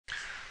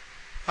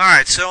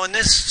Alright, so in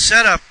this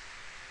setup,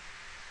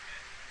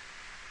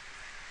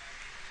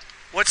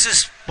 what's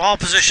this ball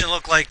position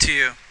look like to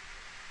you?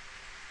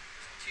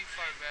 Too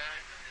far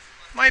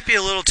back. Might be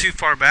a little too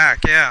far back,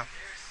 yeah.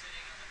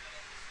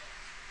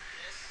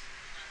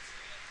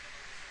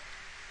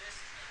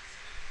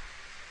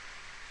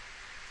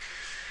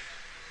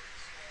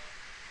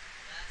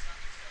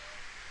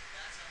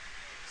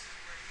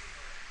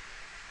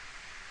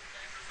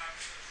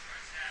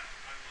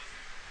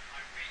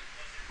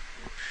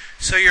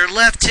 So your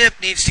left hip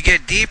needs to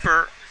get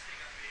deeper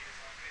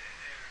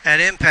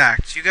at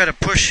impact. You got to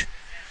push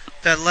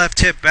that left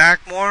hip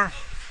back more.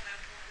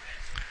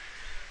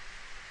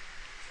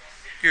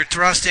 You're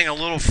thrusting a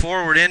little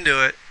forward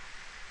into it,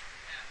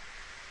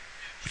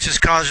 which is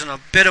causing a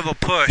bit of a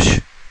push.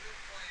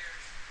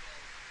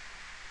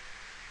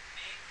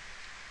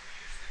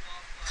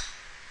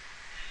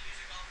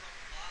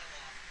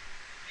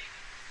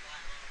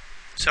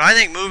 So I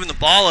think moving the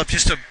ball up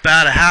just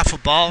about a half a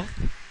ball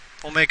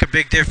will make a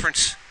big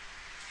difference.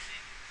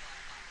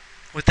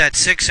 With that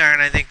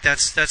 6-iron, I think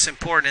that's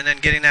important, and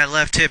then getting that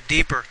left hip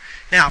deeper.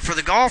 Now, for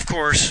the golf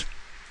course,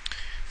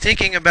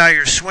 thinking about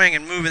your swing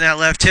and moving that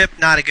left hip,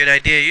 not a good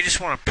idea. You just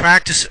want to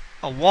practice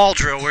a wall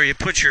drill where you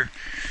put your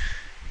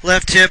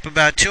left hip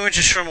about 2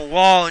 inches from a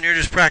wall, and you're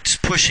just practice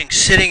pushing,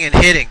 sitting, and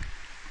hitting.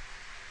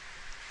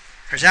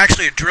 There's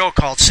actually a drill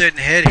called sit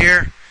and hit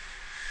here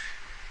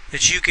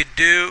that you could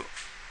do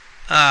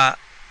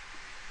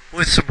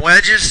with some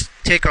wedges.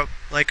 Take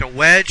like a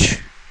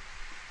wedge.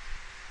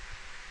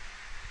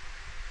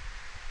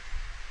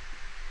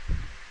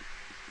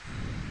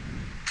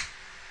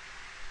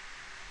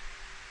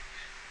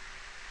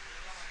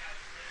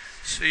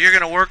 So you're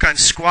going to work on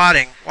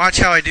squatting. Watch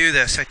how I do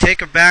this. I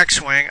take a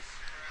backswing.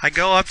 I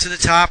go up to the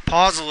top,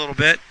 pause a little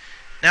bit.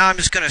 Now I'm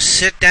just going to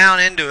sit down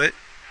into it,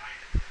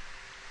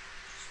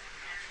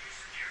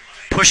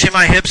 pushing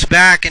my hips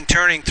back and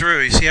turning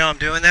through. You see how I'm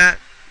doing that?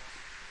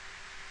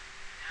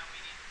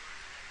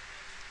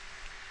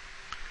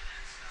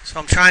 So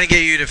I'm trying to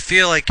get you to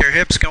feel like your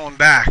hips going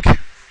back. All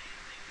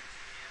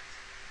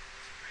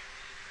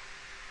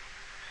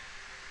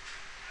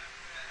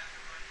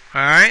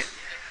right.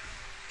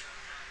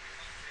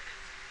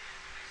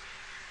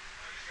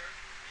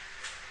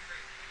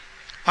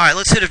 All right,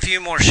 let's hit a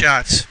few more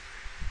shots.